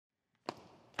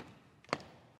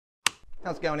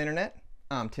How's it going, Internet?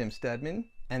 I'm Tim Stedman,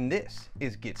 and this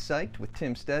is Get Psyched with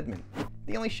Tim Stedman,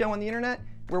 the only show on the Internet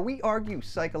where we argue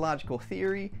psychological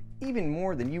theory even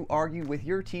more than you argue with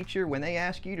your teacher when they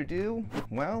ask you to do,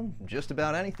 well, just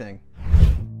about anything.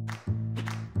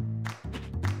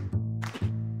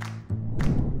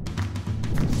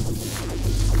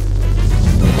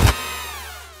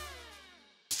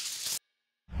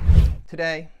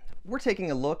 Today, we're taking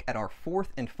a look at our fourth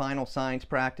and final science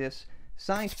practice,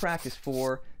 Science Practice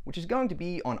 4, which is going to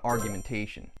be on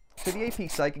argumentation. So the AP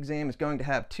Psych exam is going to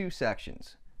have two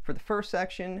sections. For the first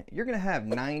section, you're going to have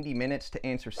 90 minutes to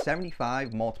answer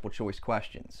 75 multiple choice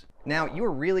questions. Now, you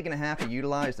are really going to have to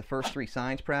utilize the first three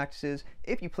science practices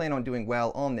if you plan on doing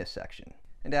well on this section.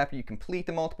 And after you complete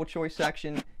the multiple choice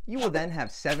section, you will then have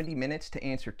 70 minutes to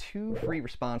answer two free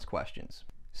response questions.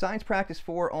 Science Practice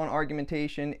 4 on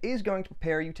argumentation is going to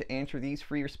prepare you to answer these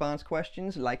free response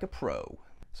questions like a pro.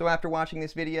 So after watching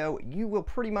this video, you will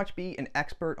pretty much be an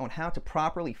expert on how to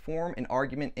properly form an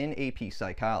argument in AP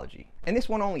Psychology. And this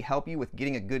won't only help you with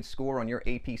getting a good score on your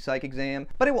AP Psych exam,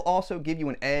 but it will also give you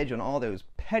an edge on all those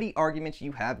petty arguments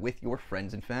you have with your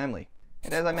friends and family.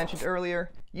 And as I mentioned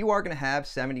earlier, you are going to have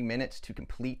 70 minutes to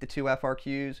complete the two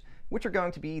FRQs, which are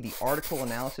going to be the article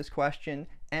analysis question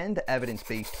and the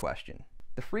evidence-based question.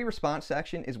 The free response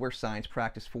section is where Science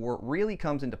Practice 4 really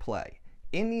comes into play.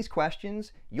 In these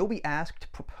questions, you'll be asked to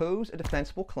propose a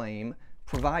defensible claim,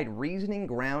 provide reasoning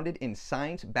grounded in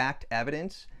science-backed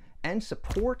evidence, and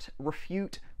support,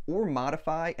 refute, or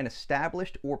modify an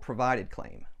established or provided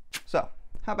claim. So,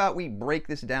 how about we break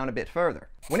this down a bit further?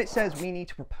 When it says we need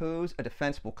to propose a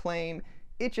defensible claim,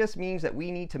 it just means that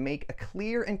we need to make a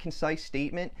clear and concise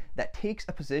statement that takes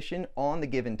a position on the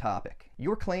given topic.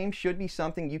 Your claim should be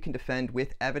something you can defend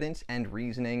with evidence and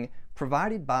reasoning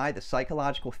provided by the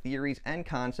psychological theories and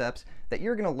concepts that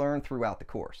you're going to learn throughout the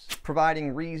course.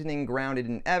 Providing reasoning grounded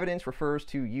in evidence refers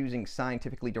to using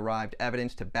scientifically derived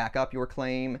evidence to back up your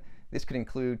claim. This could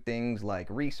include things like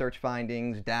research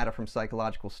findings, data from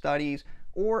psychological studies,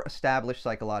 or established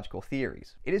psychological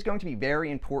theories. It is going to be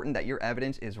very important that your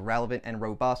evidence is relevant and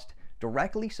robust,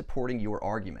 directly supporting your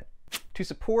argument. To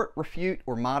support, refute,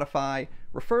 or modify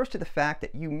refers to the fact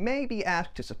that you may be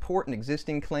asked to support an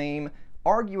existing claim,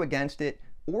 argue against it,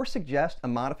 or suggest a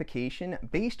modification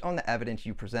based on the evidence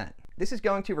you present. This is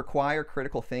going to require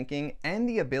critical thinking and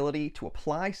the ability to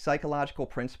apply psychological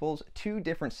principles to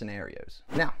different scenarios.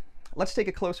 Now, let's take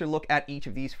a closer look at each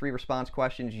of these free response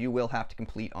questions you will have to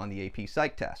complete on the AP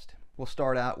Psych test. We'll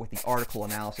start out with the article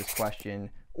analysis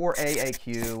question, or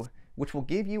AAQ, which will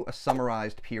give you a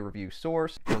summarized peer review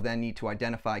source. You'll then need to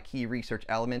identify key research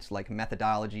elements like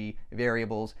methodology,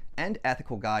 variables, and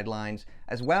ethical guidelines,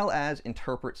 as well as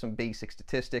interpret some basic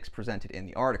statistics presented in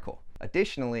the article.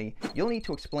 Additionally, you'll need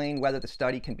to explain whether the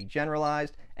study can be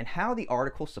generalized and how the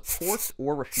article supports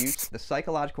or refutes the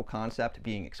psychological concept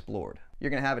being explored.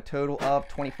 You're going to have a total of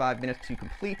 25 minutes to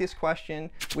complete this question,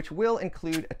 which will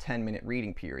include a 10-minute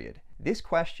reading period. This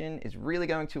question is really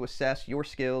going to assess your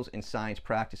skills in science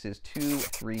practices 2,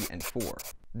 3, and 4.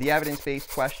 The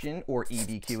evidence-based question, or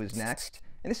EBQ, is next,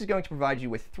 and this is going to provide you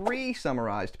with 3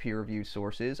 summarized peer-reviewed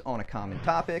sources on a common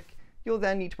topic. You'll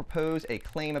then need to propose a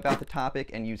claim about the topic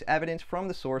and use evidence from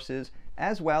the sources,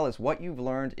 as well as what you've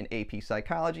learned in AP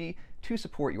Psychology to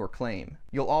support your claim.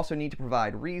 You'll also need to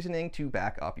provide reasoning to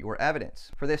back up your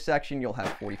evidence. For this section, you'll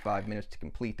have 45 minutes to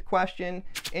complete the question,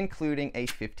 including a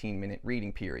 15-minute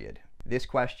reading period. This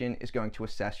question is going to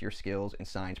assess your skills in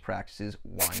science practices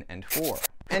 1 and 4.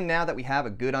 And now that we have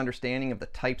a good understanding of the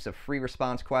types of free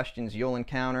response questions you'll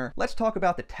encounter, let's talk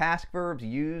about the task verbs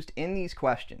used in these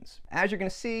questions. As you're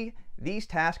going to see, these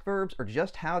task verbs are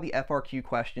just how the FRQ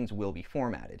questions will be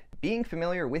formatted. Being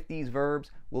familiar with these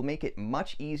verbs will make it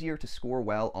much easier to score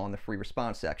well on the free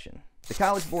response section. The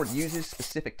College Board uses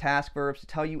specific task verbs to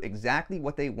tell you exactly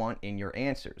what they want in your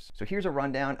answers. So here's a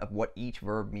rundown of what each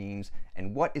verb means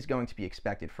and what is going to be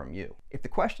expected from you. If the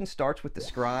question starts with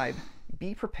describe,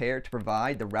 be prepared to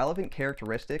provide the relevant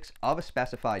characteristics of a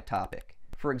specified topic.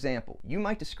 For example, you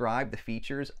might describe the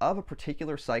features of a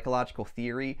particular psychological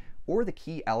theory or the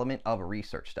key element of a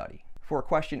research study. For a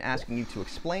question asking you to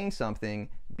explain something,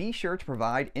 be sure to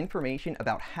provide information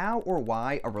about how or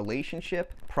why a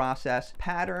relationship, process,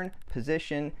 pattern,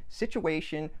 position,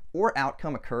 situation, or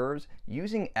outcome occurs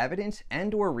using evidence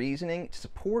and/or reasoning to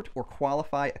support or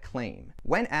qualify a claim.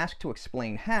 When asked to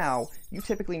explain how, you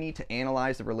typically need to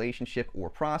analyze the relationship or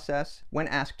process. When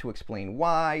asked to explain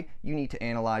why, you need to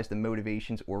analyze the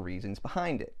motivations or reasons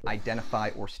behind it. Identify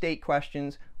or state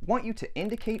questions want you to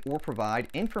indicate or provide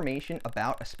information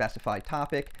about a specified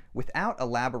topic without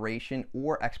elaboration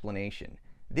or explanation.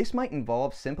 This might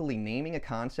involve simply naming a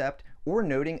concept or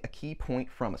noting a key point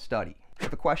from a study.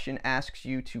 If a question asks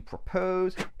you to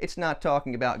propose, it's not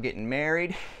talking about getting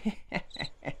married.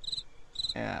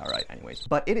 Alright, anyways.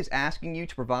 But it is asking you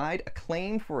to provide a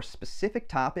claim for a specific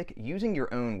topic using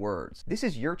your own words. This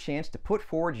is your chance to put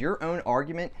forward your own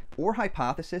argument or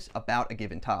hypothesis about a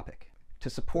given topic. To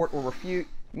support or refute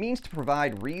means to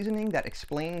provide reasoning that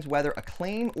explains whether a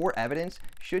claim or evidence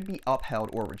should be upheld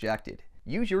or rejected.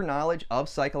 Use your knowledge of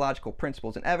psychological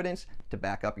principles and evidence to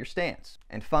back up your stance.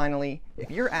 And finally,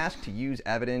 if you're asked to use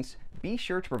evidence, be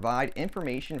sure to provide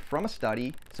information from a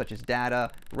study, such as data,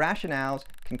 rationales,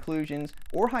 conclusions,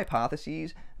 or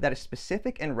hypotheses that is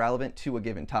specific and relevant to a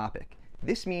given topic.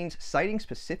 This means citing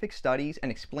specific studies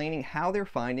and explaining how their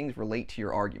findings relate to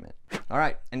your argument.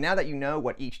 Alright, and now that you know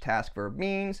what each task verb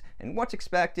means and what's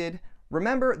expected,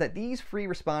 remember that these free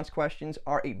response questions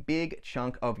are a big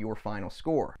chunk of your final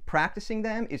score. Practicing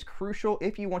them is crucial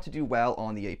if you want to do well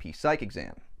on the AP Psych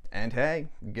exam. And hey,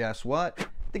 guess what?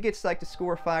 The Get Psyched to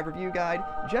Score 5 review guide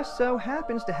just so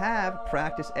happens to have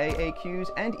practice AAQs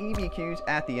and EBQs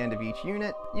at the end of each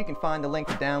unit. You can find the link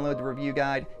to download the review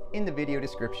guide in the video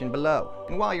description below.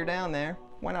 And while you're down there,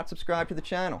 why not subscribe to the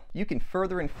channel? You can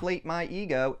further inflate my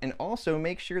ego and also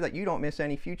make sure that you don't miss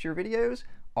any future videos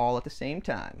all at the same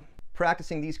time.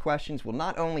 Practicing these questions will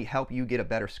not only help you get a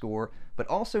better score, but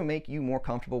also make you more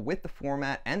comfortable with the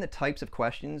format and the types of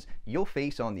questions you'll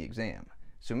face on the exam.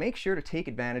 So make sure to take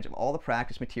advantage of all the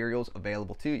practice materials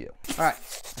available to you. Alright,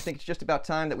 I think it's just about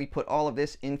time that we put all of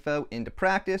this info into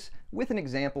practice with an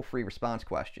example free response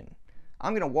question.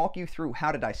 I'm going to walk you through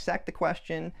how to dissect the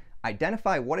question,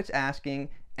 identify what it's asking,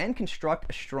 and construct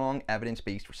a strong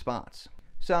evidence-based response.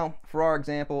 So, for our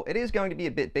example, it is going to be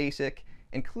a bit basic,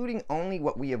 including only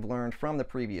what we have learned from the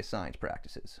previous science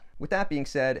practices. With that being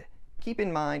said, keep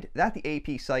in mind that the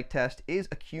AP Psych test is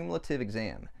a cumulative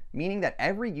exam, meaning that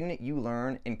every unit you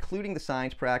learn, including the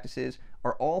science practices,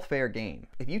 are all fair game.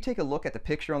 If you take a look at the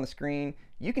picture on the screen,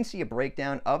 you can see a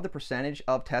breakdown of the percentage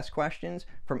of test questions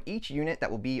from each unit that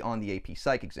will be on the AP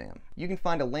Psych exam. You can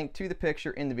find a link to the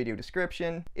picture in the video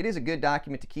description. It is a good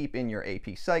document to keep in your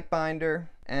AP Psych binder,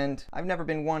 and I've never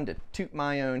been one to toot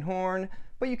my own horn,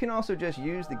 but you can also just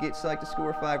use the Get Psyched to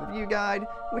Score 5 review guide,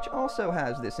 which also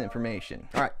has this information.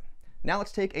 Alright, now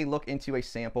let's take a look into a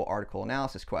sample article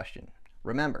analysis question.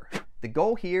 Remember, the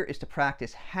goal here is to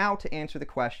practice how to answer the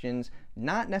questions,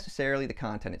 not necessarily the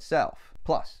content itself.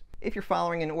 Plus, if you're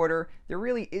following in order, there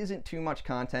really isn't too much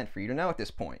content for you to know at this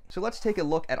point. So let's take a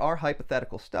look at our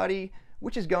hypothetical study,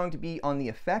 which is going to be on the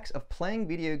effects of playing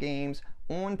video games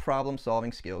on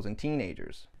problem-solving skills in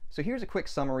teenagers. So here's a quick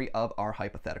summary of our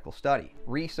hypothetical study.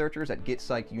 Researchers at Get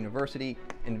Psyched University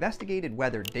investigated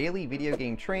whether daily video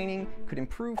game training could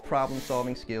improve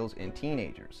problem-solving skills in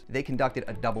teenagers. They conducted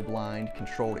a double-blind,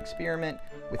 controlled experiment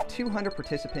with 200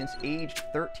 participants aged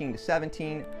 13 to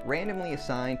 17, randomly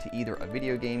assigned to either a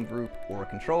video game group or a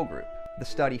control group. The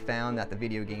study found that the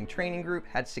video game training group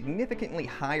had significantly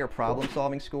higher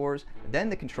problem-solving scores than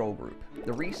the control group.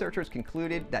 The researchers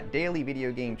concluded that daily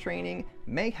video game training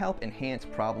may help enhance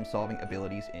problem-solving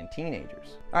abilities in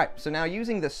teenagers. Alright, so now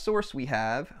using the source we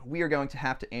have, we are going to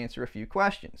have to answer a few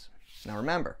questions. Now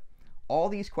remember, all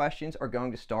these questions are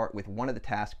going to start with one of the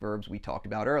task verbs we talked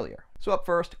about earlier. So up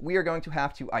first, we are going to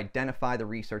have to identify the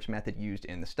research method used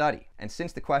in the study. And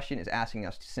since the question is asking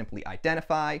us to simply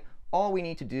identify, all we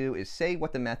need to do is say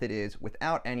what the method is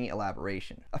without any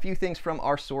elaboration. A few things from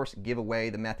our source give away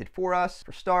the method for us.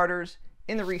 For starters,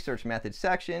 in the research method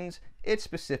sections, it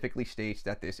specifically states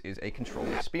that this is a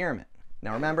controlled experiment.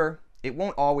 Now remember, it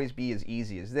won't always be as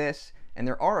easy as this, and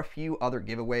there are a few other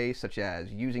giveaways, such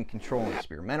as using control and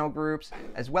experimental groups,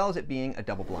 as well as it being a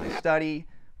double-blind study.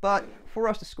 But for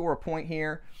us to score a point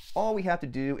here, all we have to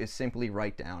do is simply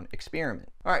write down experiment.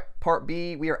 Alright, part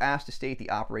B, we are asked to state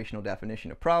the operational definition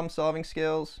of problem-solving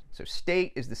skills. So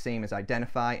state is the same as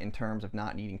identify in terms of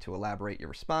not needing to elaborate your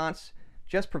response.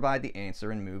 Just provide the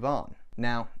answer and move on.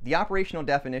 Now, the operational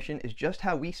definition is just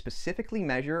how we specifically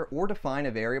measure or define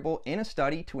a variable in a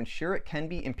study to ensure it can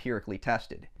be empirically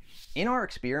tested. In our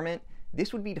experiment,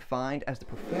 this would be defined as the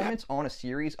performance on a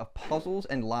series of puzzles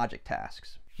and logic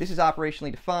tasks. This is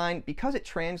operationally defined because it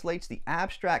translates the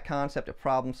abstract concept of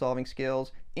problem-solving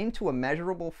skills into a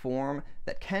measurable form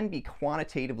that can be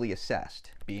quantitatively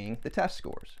assessed, being the test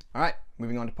scores. Alright,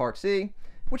 moving on to part C,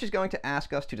 which is going to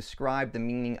ask us to describe the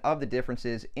meaning of the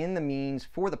differences in the means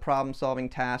for the problem-solving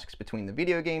tasks between the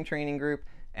video game training group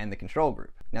and the control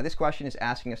group. Now this question is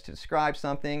asking us to describe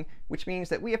something, which means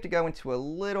that we have to go into a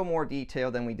little more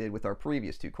detail than we did with our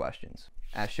previous two questions.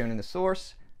 As shown in the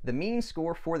source, the mean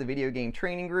score for the video game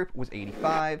training group was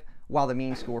 85, while the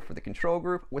mean score for the control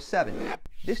group was 70.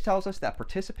 This tells us that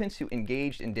participants who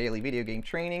engaged in daily video game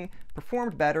training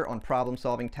performed better on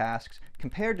problem-solving tasks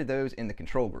compared to those in the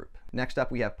control group. Next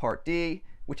up, we have Part D,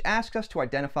 which asks us to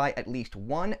identify at least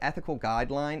one ethical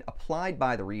guideline applied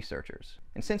by the researchers.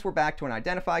 And since we're back to an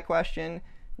identify question,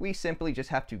 we simply just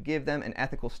have to give them an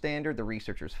ethical standard the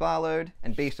researchers followed,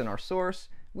 and based on our source,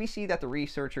 we see that the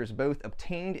researchers both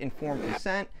obtained informed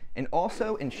consent and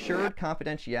also ensured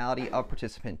confidentiality of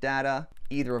participant data,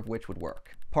 either of which would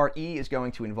work. Part E is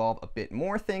going to involve a bit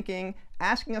more thinking,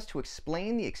 asking us to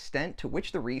explain the extent to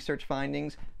which the research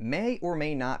findings may or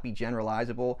may not be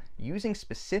generalizable using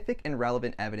specific and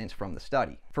relevant evidence from the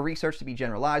study. For research to be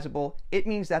generalizable, it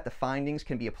means that the findings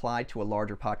can be applied to a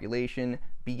larger population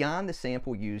beyond the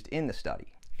sample used in the study.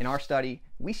 In our study,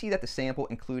 we see that the sample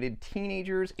included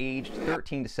teenagers aged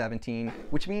 13 to 17,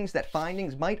 which means that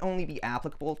findings might only be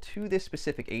applicable to this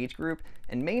specific age group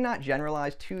and may not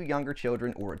generalize to younger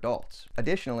children or adults.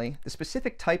 Additionally, the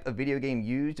specific type of video game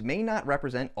used may not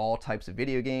represent all types of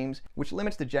video games, which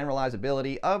limits the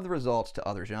generalizability of the results to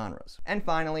other genres. And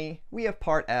finally, we have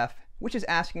Part F, which is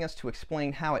asking us to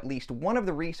explain how at least one of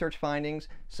the research findings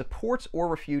supports or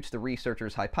refutes the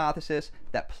researcher's hypothesis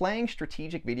that playing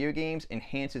strategic video games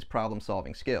enhances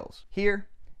problem-solving skills. Here,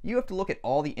 you have to look at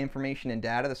all the information and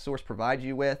data the source provides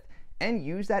you with and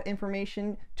use that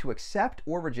information to accept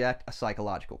or reject a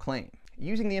psychological claim.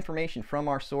 Using the information from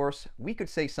our source, we could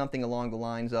say something along the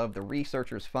lines of the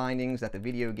researcher's findings that the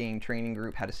video game training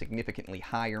group had a significantly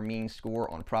higher mean score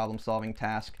on problem-solving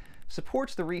tasks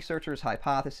supports the researcher's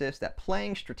hypothesis that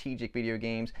playing strategic video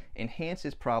games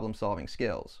enhances problem-solving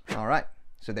skills. All right,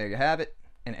 so there you have it,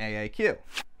 an AAQ.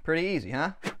 Pretty easy,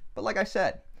 huh? But like I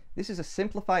said, this is a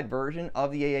simplified version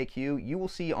of the AAQ you will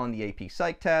see on the AP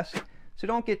Psych test, so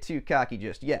don't get too cocky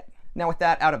just yet. Now with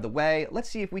that out of the way, let's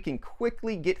see if we can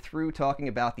quickly get through talking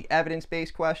about the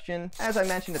evidence-based question. As I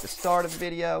mentioned at the start of the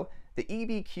video, the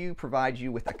EBQ provides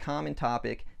you with a common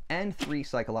topic and 3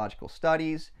 psychological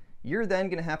studies. You're then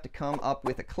going to have to come up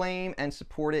with a claim and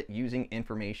support it using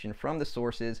information from the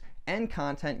sources and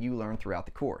content you learn throughout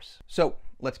the course. So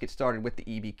let's get started with the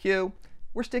EBQ.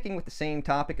 We're sticking with the same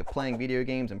topic of playing video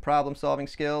games and problem-solving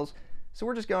skills, so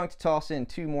we're just going to toss in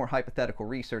 2 more hypothetical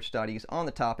research studies on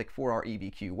the topic for our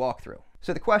EBQ walkthrough.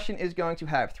 So the question is going to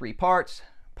have 3 parts,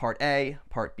 Part A,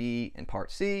 Part B, and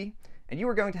Part C, and you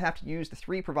are going to have to use the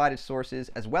 3 provided sources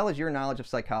as well as your knowledge of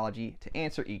psychology to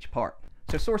answer each part.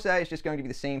 So source A is just going to be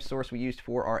the same source we used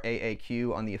for our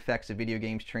AAQ on the effects of video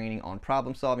games training on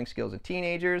problem-solving skills in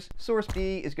teenagers. Source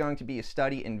B is going to be a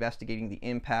study investigating the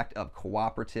impact of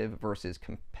cooperative versus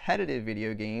competitive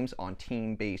video games on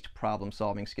team-based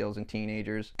problem-solving skills in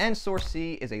teenagers. And source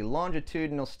C is a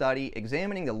longitudinal study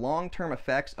examining the long-term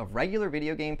effects of regular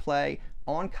video game play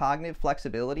on cognitive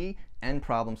flexibility and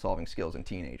problem-solving skills in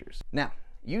teenagers. Now,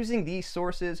 using these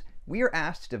sources, we are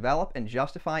asked to develop and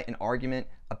justify an argument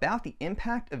about the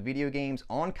impact of video games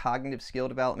on cognitive skill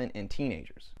development in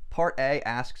teenagers. Part A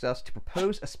asks us to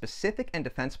propose a specific and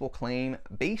defensible claim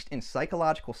based in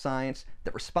psychological science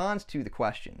that responds to the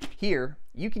question. Here,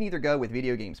 you can either go with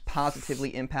video games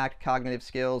positively impact cognitive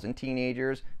skills in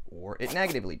teenagers, or it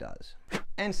negatively does.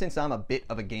 And since I'm a bit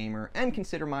of a gamer and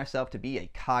consider myself to be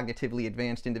a cognitively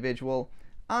advanced individual,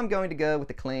 I'm going to go with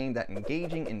the claim that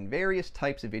engaging in various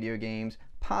types of video games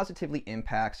positively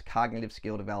impacts cognitive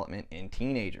skill development in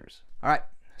teenagers. All right,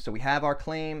 so we have our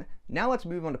claim. Now let's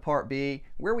move on to Part B,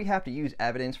 where we have to use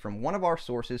evidence from one of our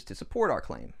sources to support our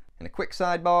claim. And a quick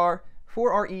sidebar,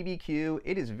 for our EBQ,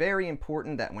 it is very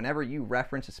important that whenever you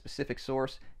reference a specific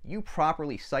source, you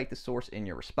properly cite the source in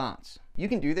your response. You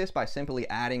can do this by simply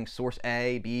adding source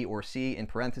A, B, or C in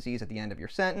parentheses at the end of your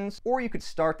sentence, or you could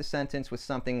start the sentence with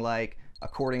something like,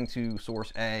 according to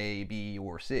source A, B,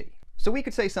 or C. So we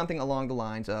could say something along the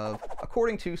lines of,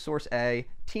 according to source A,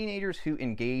 teenagers who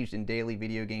engaged in daily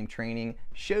video game training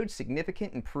showed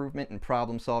significant improvement in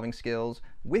problem-solving skills,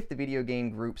 with the video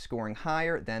game group scoring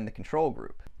higher than the control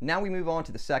group. Now we move on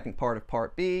to the second part of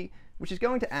Part B, which is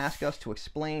going to ask us to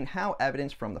explain how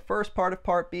evidence from the first part of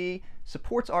Part B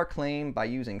supports our claim by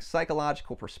using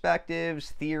psychological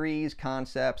perspectives, theories,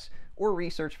 concepts, or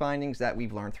research findings that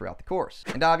we've learned throughout the course.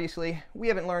 And obviously, we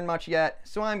haven't learned much yet,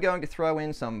 so I'm going to throw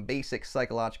in some basic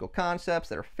psychological concepts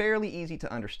that are fairly easy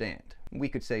to understand. We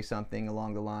could say something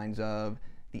along the lines of,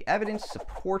 the evidence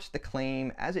supports the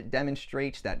claim as it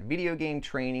demonstrates that video game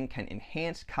training can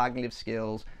enhance cognitive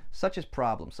skills such as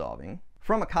problem solving.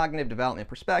 From a cognitive development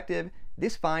perspective,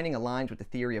 This finding aligns with the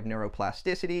theory of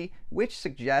neuroplasticity, which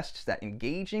suggests that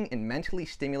engaging in mentally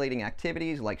stimulating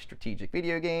activities like strategic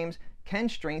video games can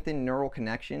strengthen neural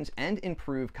connections and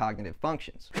improve cognitive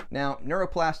functions. Now,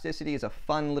 neuroplasticity is a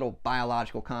fun little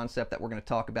biological concept that we're going to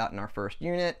talk about in our first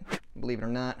unit. Believe it or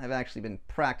not, I've actually been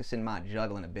practicing my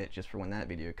juggling a bit just for when that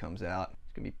video comes out.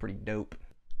 It's going to be pretty dope.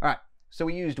 All right, so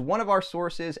we used one of our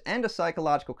sources and a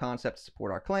psychological concept to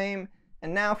support our claim.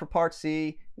 And now for Part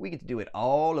C, we get to do it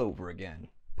all over again.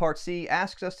 Part C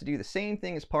asks us to do the same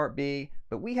thing as Part B,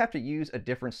 but we have to use a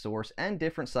different source and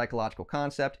different psychological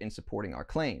concept in supporting our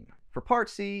claim. For Part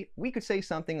C, we could say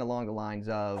something along the lines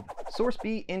of, Source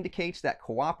B indicates that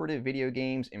cooperative video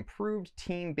games improved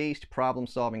team-based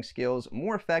problem-solving skills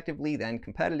more effectively than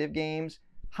competitive games,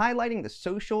 highlighting the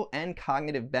social and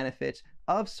cognitive benefits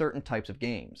of certain types of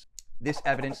games. This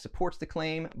evidence supports the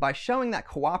claim by showing that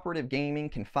cooperative gaming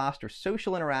can foster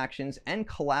social interactions and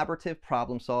collaborative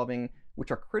problem solving, which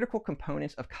are critical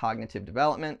components of cognitive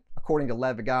development. According to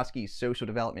Lev Vygotsky's social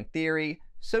development theory,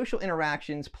 social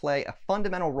interactions play a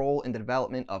fundamental role in the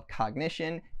development of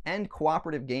cognition, and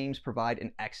cooperative games provide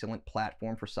an excellent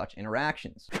platform for such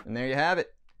interactions. And there you have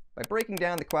it. By breaking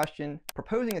down the question,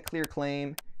 proposing a clear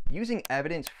claim, using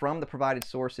evidence from the provided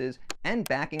sources, and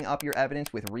backing up your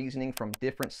evidence with reasoning from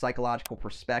different psychological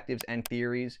perspectives and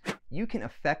theories, you can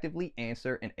effectively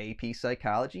answer an AP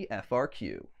Psychology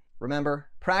FRQ. Remember,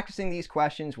 practicing these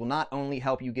questions will not only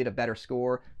help you get a better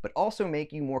score, but also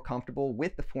make you more comfortable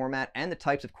with the format and the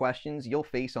types of questions you'll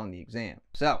face on the exam.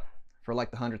 So, for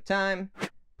like the 100th time,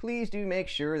 please do make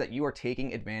sure that you are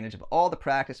taking advantage of all the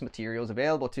practice materials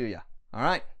available to you. All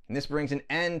right, and this brings an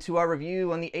end to our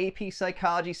review on the AP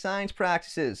Psychology science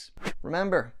practices.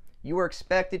 Remember, you are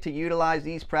expected to utilize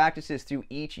these practices through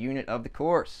each unit of the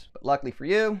course. But luckily for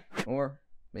you, or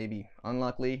maybe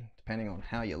unluckily, depending on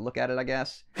how you look at it, I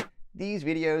guess, these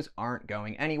videos aren't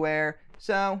going anywhere,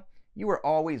 so you are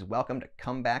always welcome to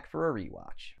come back for a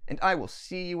rewatch. And I will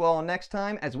see you all next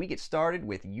time as we get started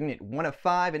with Unit 1 of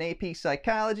 5 in AP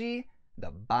Psychology,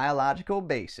 the biological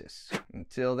basis.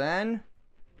 Until then,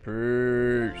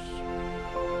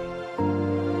 peace.